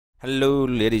Hello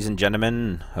ladies and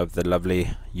gentlemen of the lovely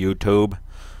YouTube.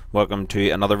 Welcome to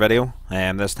another video.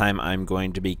 This time I'm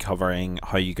going to be covering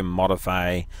how you can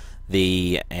modify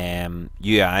the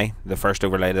UI, the first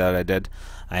overlay that I did,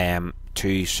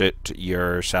 to suit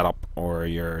your setup or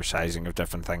your sizing of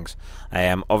different things.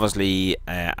 Obviously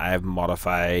I've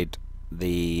modified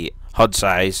the HUD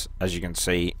size, as you can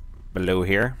see below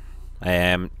here,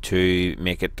 to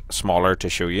make it smaller to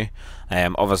show you.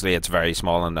 Obviously it's very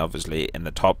small, and obviously in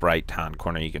the top right hand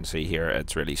corner you can see here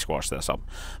it's really squashed this up,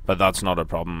 but that's not a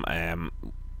problem.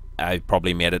 I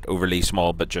probably made it overly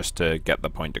small, but just to get the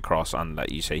point across and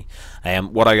let you see.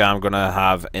 What I am going to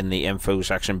have in the info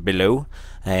section below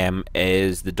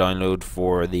is the download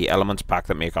for the elements pack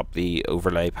that make up the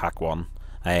overlay pack 1.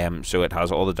 So it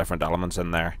has all the different elements in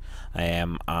there,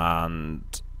 and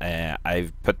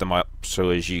I've put them up so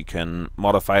as you can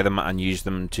modify them and use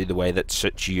them to the way that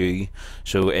suits you.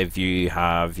 So if you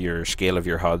have your scale of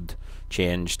your HUD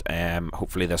changed,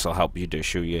 hopefully this will help you to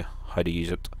show you how to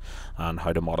use it and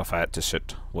how to modify it to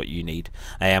suit what you need.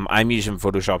 I'm using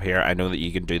Photoshop here. I know that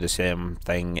you can do the same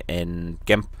thing in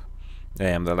GIMP,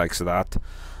 the likes of that,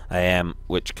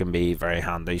 which can be very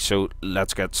handy. So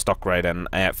let's get stuck right in.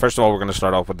 First of all, we're going to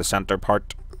start off with the center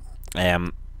part,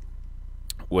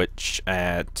 which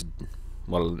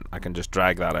well, I can just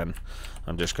drag that in.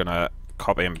 I'm just gonna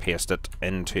copy and paste it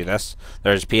into this.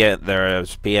 There's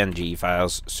PNG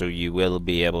files, so you will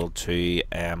be able to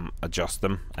adjust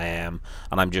them, and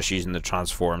I'm just using the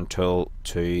transform tool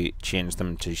to change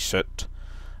them to suit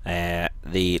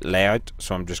the layout.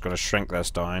 So I'm just going to shrink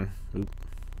this down,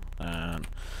 and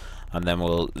then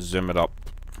we'll zoom it up,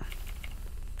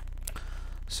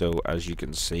 so as you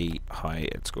can see how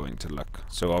it's going to look.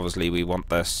 So obviously we want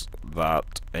this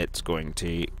that it's going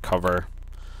to cover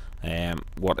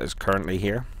what is currently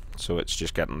here, so it's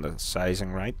just getting the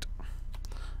sizing right,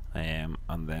 and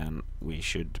then we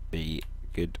should be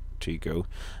good to go.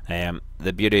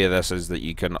 The beauty of this is that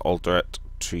you can alter it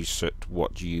to suit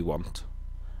what you want,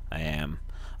 and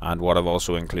what I've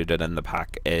also included in the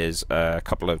pack is a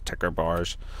couple of ticker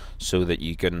bars so that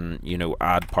you can, you know,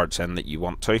 add parts in that you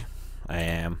want to.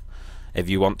 If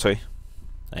you want to,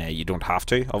 you don't have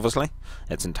to, obviously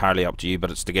it's entirely up to you,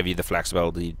 but it's to give you the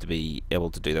flexibility to be able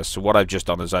to do this. So what I've just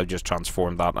done is I've just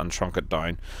transformed that and shrunk it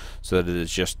down so that it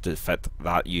is just to fit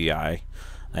that UI,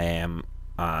 and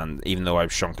even though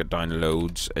I've shrunk it down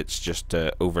loads, it's just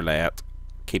to overlay it,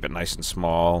 keep it nice and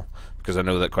small, because I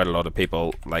know that quite a lot of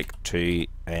people like to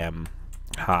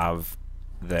have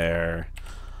their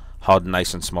HUD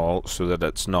nice and small so that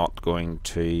it's not going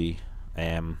to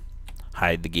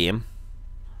hide the game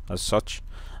as such.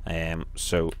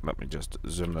 So let me just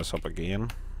zoom this up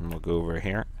again, and we'll go over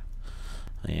here,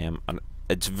 and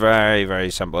it's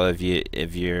very simple if you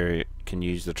can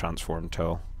use the transform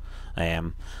tool,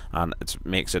 and it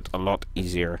makes it a lot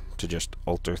easier to just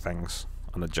alter things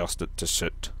and adjust it to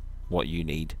suit what you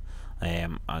need,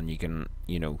 and you can,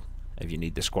 you know, if you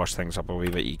need to squash things up a wee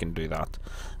bit, you can do that,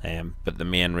 but the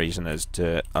main reason is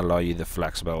to allow you the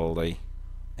flexibility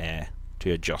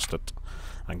to adjust it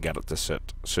and get it to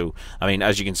sit. So I mean,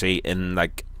 as you can see, in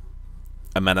like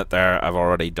a minute there, I've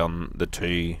already done the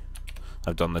two.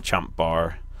 I've done the champ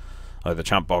bar, or the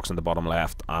champ box in the bottom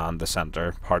left, and the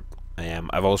center part.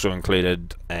 I've also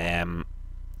included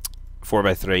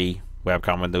 4x3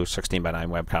 webcam windows, 16:9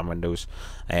 webcam windows,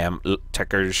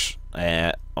 tickers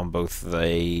on both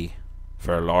the,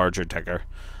 for a larger ticker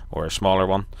or a smaller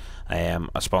one, a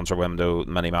sponsor window,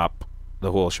 mini map,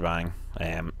 the whole shebang.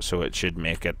 So it should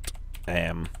make it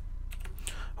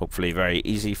hopefully very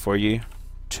easy for you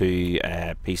to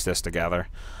piece this together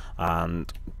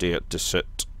and do it to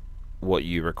suit what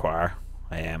you require.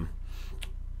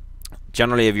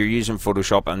 Generally, if you're using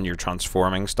Photoshop and you're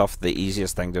transforming stuff, the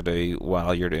easiest thing to do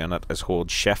while you're doing it is hold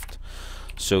shift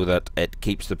so that it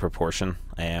keeps the proportion,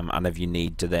 and if you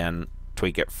need to then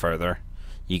tweak it further,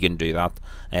 you can do that.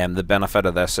 The benefit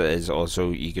of this is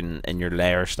also you can, in your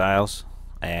layer styles,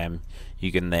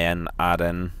 you can then add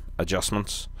in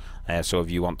adjustments. So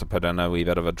if you want to put in a wee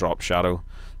bit of a drop shadow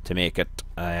to make it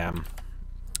a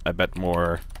bit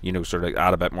more, you know, sort of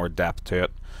add a bit more depth to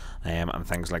it, and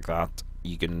things like that,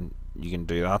 you can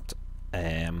do that,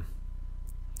 and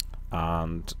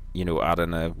you know, add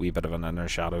in a wee bit of an inner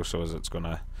shadow, so as it's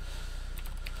gonna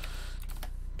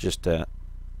just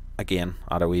again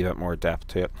add a wee bit more depth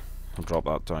to it. I'll drop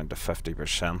that down to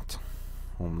 50%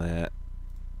 on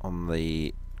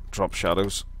the drop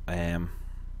shadows.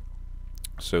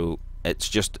 So it's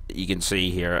just, you can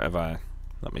see here, if I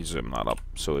let me zoom that up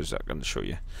so as I can show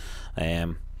you,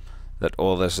 that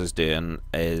all this is doing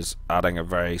is adding a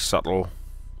very subtle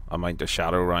amount of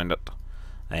shadow around it,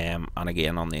 and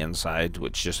again on the inside,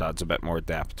 which just adds a bit more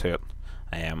depth to it.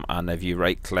 And if you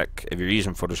right click, if you're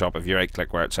using Photoshop, if you right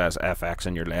click where it says FX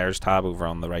in your layers tab over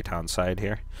on the right hand side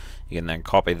here, you can then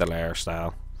copy the layer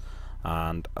style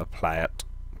and apply it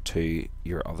to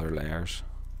your other layers,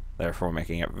 therefore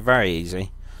making it very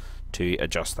easy to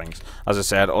adjust things. As I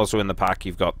said, also in the pack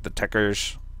you've got the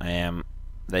tickers.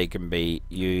 They can be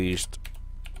used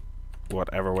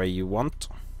whatever way you want.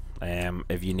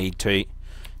 If you need to,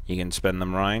 you can spin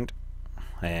them around,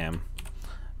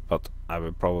 but I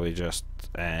would probably just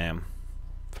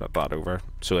flip that over.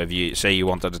 So if you say you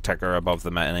wanted a ticker above the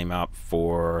minimap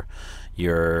for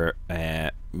your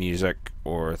music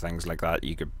or things like that,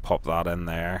 you could pop that in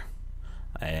there,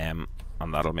 and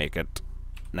that'll make it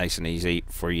nice and easy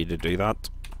for you to do that.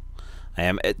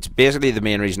 It's basically, the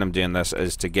main reason I'm doing this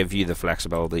is to give you the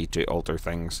flexibility to alter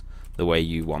things the way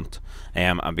you want,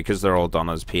 and because they're all done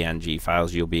as PNG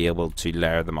files, you'll be able to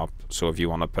layer them up. So if you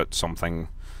want to put something,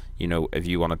 you know, if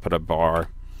you want to put a bar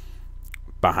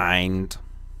behind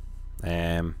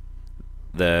the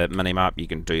minimap, you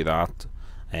can do that.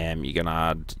 You can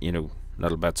add, you know,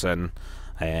 little bits in.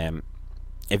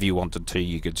 If you wanted to,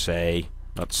 you could say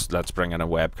let's bring in a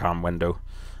webcam window,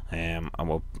 and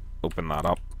we'll open that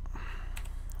up.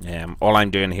 All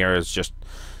I'm doing here is just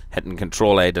hitting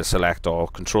Control A to select all,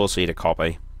 Control C to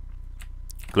copy,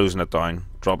 closing it down,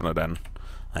 dropping it in.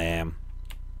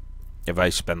 If I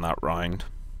spin that round,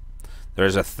 there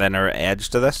is a thinner edge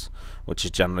to this, which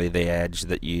is generally the edge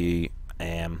that you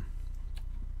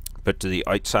put to the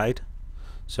outside.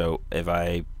 So if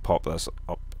I pop this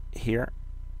up here,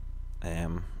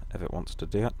 if it wants to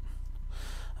do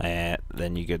it,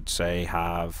 then you could say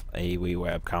have a wee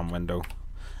webcam window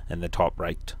in the top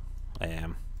right,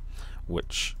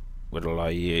 which would allow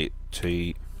you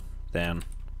to then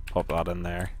pop that in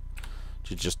there,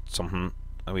 which is just something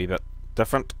a wee bit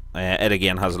different. It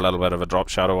again has a little bit of a drop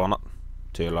shadow on it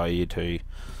to allow you to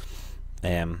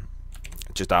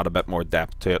just add a bit more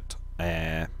depth to it.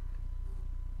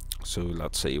 So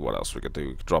let's see what else we could do.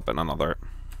 We could drop in another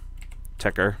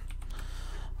ticker.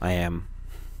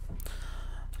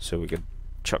 So we could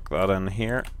chuck that in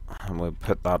here, and we'll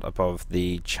put that above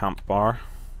the champ bar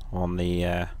on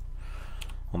the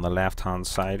left hand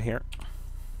side here.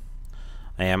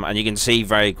 And you can see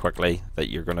very quickly that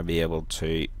you're going to be able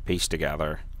to piece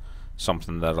together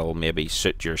something that'll maybe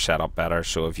suit your setup better.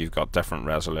 So if you've got different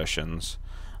resolutions,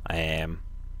 that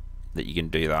you can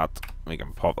do that. We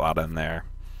can pop that in there.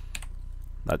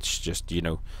 That's just, you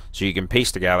know, so you can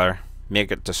piece together,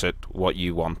 make it to suit what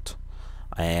you want,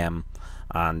 and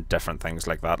different things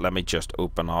like that. Let me just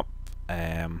open up,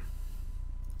 if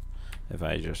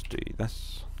I just do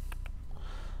this,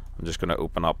 I'm just going to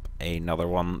open up another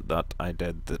one that I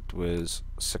did that was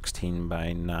 16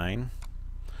 by 9,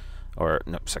 or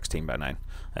no, 16 by 9,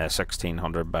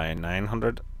 1600 by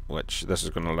 900, which this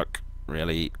is going to look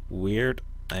really weird.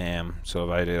 So if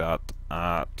I do that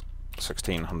at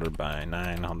 1600 by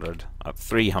 900 at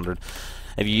 300,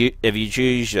 if you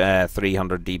choose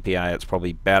 300 DPI, it's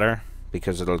probably better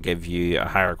because it'll give you a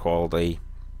higher quality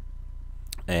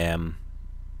if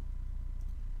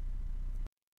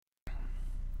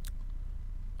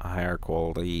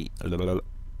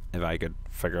I could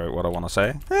figure out what I want to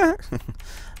say.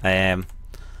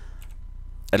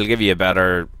 It'll give you a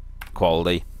better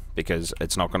quality because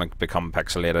it's not going to become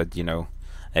pixelated, you know.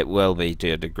 It will be to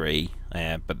a degree,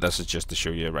 but this is just to show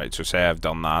you, right? So say I've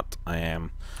done that, and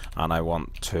I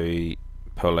want to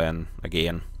pull in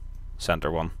again,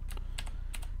 center one,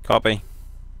 copy,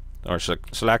 or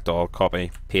select all,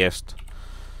 copy, paste,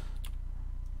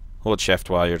 hold shift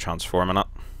while you're transforming it.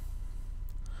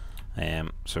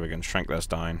 So we can shrink this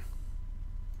down,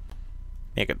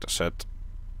 make it to sit.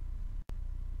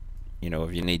 You know,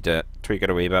 if you need to tweak it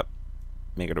a wee bit,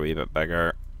 make it a wee bit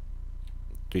bigger,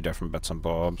 do different bits and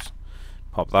bobs,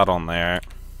 pop that on there,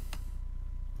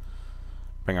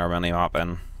 bring our minimap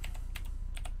in,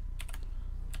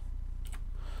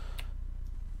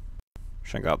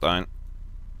 shrink that down,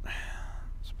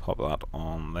 let's pop that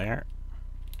on there,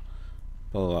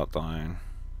 pull that down,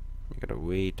 make it a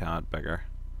wee tad bigger,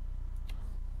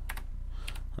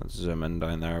 let's zoom in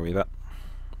down there a wee bit,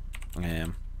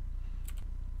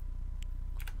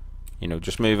 you know,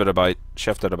 just move it about,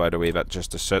 shift it about a wee bit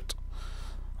just to suit.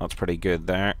 That's pretty good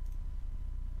there.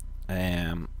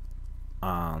 And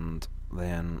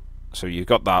then, so you've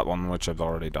got that one, which I've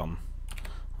already done.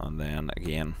 And then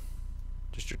again,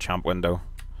 just your champ window.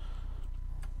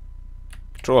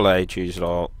 Control A, choose it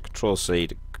all. Control C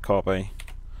to copy.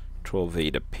 Control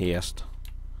V to paste.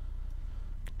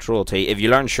 Control T. If you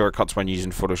learn shortcuts when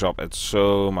using Photoshop, it's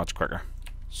so much quicker.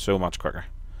 So much quicker.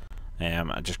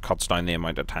 It just cuts down the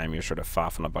amount of time you're sort of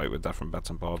faffing about with different bits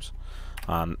and bobs.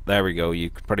 And there we go,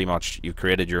 you've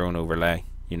created your own overlay.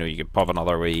 You know, you could pop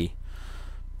a wee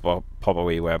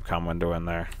webcam window in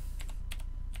there,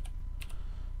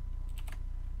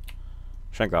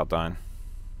 shrink that down,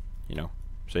 you know,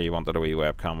 so you wanted a wee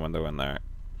webcam window in there,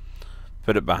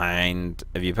 put it behind.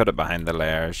 If you put it behind the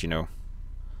layers, you know,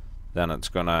 then it's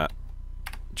gonna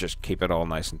just keep it all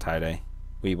nice and tidy.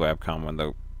 Wee webcam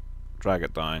window, drag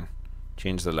it down,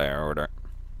 change the layer order,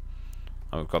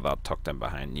 and we've got that tucked in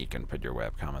behind. You can put your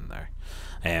webcam in there.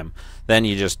 Then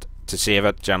you just, to save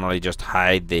it, generally just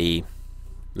hide the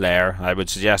layer. I would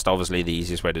suggest, obviously, the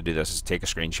easiest way to do this is take a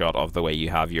screenshot of the way you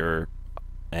have your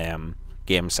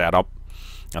game set up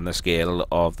and the scale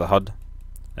of the HUD.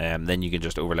 Then you can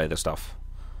just overlay the stuff.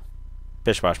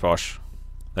 Bish bash bosh.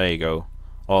 There you go.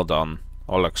 All done.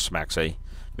 All looks smexy.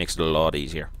 Makes it a lot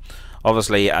easier.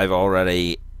 Obviously, I've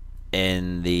already,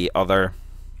 in the other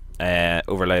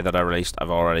overlay that I released,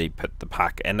 I've already put the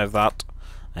pack in of that.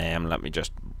 Let me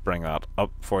just bring that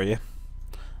up for you,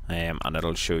 and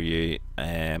it'll show you.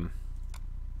 Let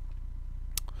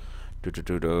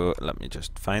me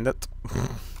just find it.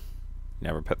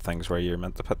 Never put things where you're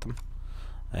meant to put them.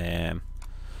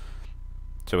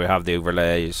 So we have the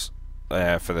overlays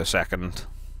for the second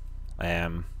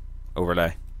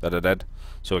overlay that I did.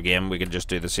 So again, we can just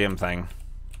do the same thing.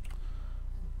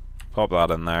 Pop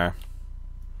that in there,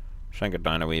 shrink it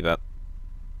down a wee bit,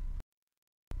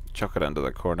 chuck it into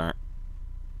the corner.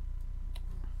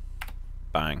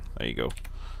 Bang, there you go.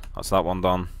 That's that one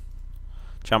done.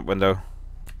 Champ window.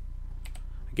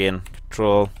 Again,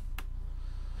 Control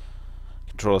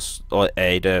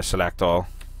A to select all.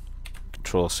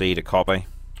 Control C to copy.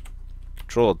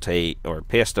 Control T, or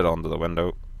paste it onto the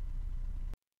window.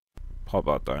 Pop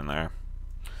that down there.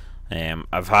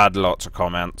 I've had lots of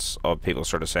comments of people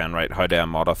sort of saying, right, how do I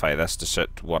modify this to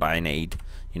suit what I need?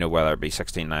 You know, whether it be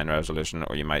 16:9 resolution,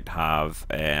 or you might have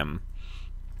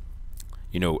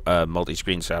you know, a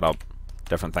multi-screen setup,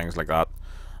 different things like that.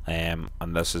 And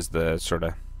this is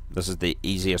the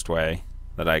easiest way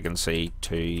that I can see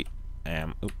to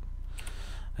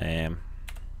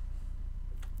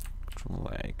Control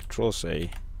A, Control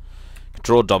C,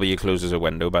 Control W closes a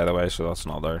window, by the way, so that's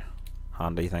another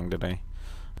handy thing to do.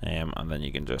 And then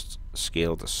you can just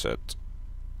scale to suit,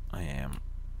 and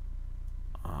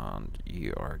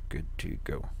you are good to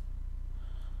go.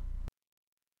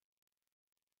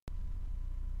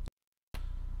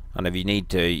 And if you need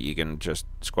to, you can just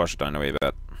squash it down a wee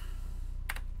bit,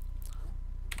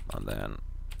 and then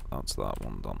that's that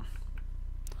one done.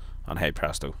 And hey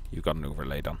presto, you've got an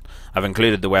overlay done. I've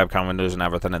included the webcam windows and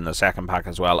everything in the second pack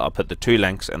as well. I'll put the 2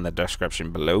 links in the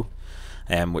description below,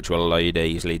 which will allow you to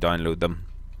easily download them.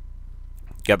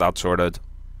 Get that sorted,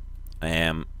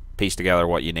 piece together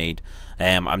what you need.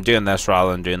 I'm doing this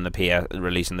rather than doing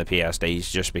releasing the PSDs,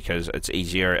 just because it's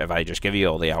easier if I just give you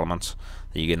all the elements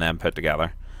that you can then put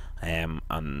together, and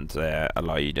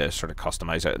allow you to sort of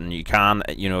customize it. And you can,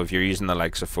 you know, if you're using the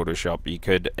likes of Photoshop, you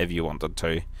could, if you wanted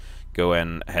to, go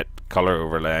in, hit color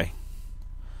overlay,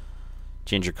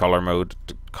 change your color mode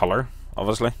to color,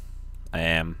 obviously,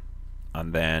 and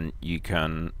then you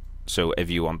can, so if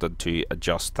you wanted to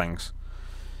adjust things,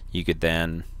 you could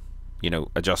then, you know,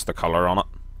 adjust the color on it,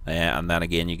 and then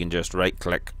again you can just right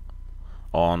click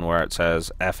on where it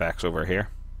says FX over here,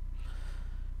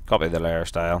 copy the layer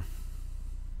style,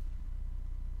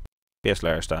 paste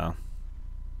layer style,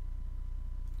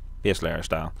 paste layer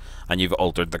style, and you've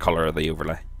altered the color of the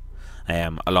overlay,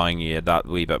 allowing you that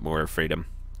wee bit more freedom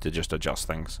to just adjust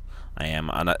things. And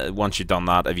once you've done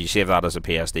that, if you save that as a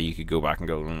PSD, you could go back and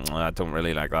go, I don't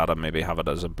really like that, and maybe have it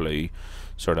as a blue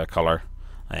sort of color,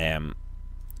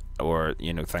 or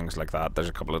you know, things like that. There's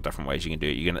a couple of different ways you can do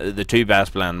it. You can, the 2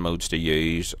 best blend modes to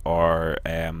use are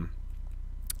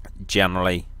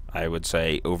generally, I would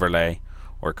say, overlay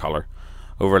or color.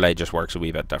 Overlay just works a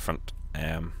wee bit different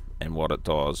in what it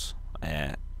does,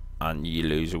 and you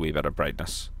lose a wee bit of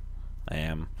brightness,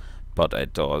 but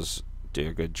it does do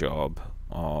a good job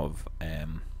of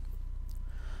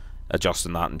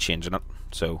adjusting that and changing it.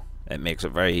 So it makes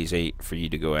it very easy for you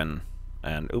to go in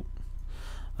and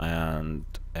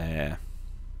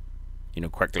you know,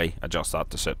 quickly adjust that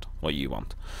to suit what you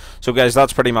want. So guys,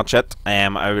 that's pretty much it.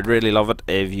 I would really love it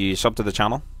if you sub to the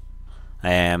channel.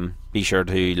 Be sure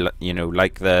to, you know,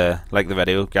 like the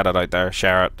video, get it out there,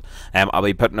 share it. I'll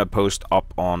be putting a post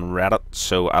up on Reddit,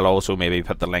 so I'll also maybe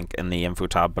put the link in the info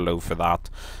tab below for that,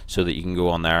 so that you can go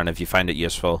on there, and if you find it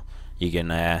useful, you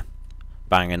can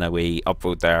bang in a wee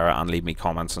upvote there and leave me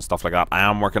comments and stuff like that. I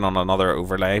am working on another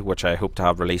overlay which I hope to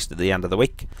have released at the end of the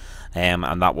week, and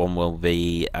that one will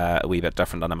be a wee bit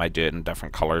different, and I might do it in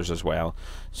different colours as well,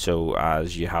 so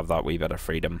as you have that wee bit of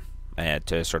freedom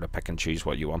to sort of pick and choose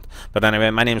what you want. But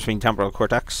anyway, my name's been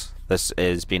Temporalcortex. This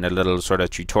has been a little sort of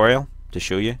tutorial to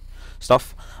show you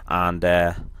stuff, and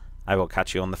I will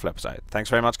catch you on the flip side. Thanks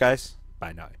very much, guys.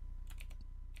 Bye now.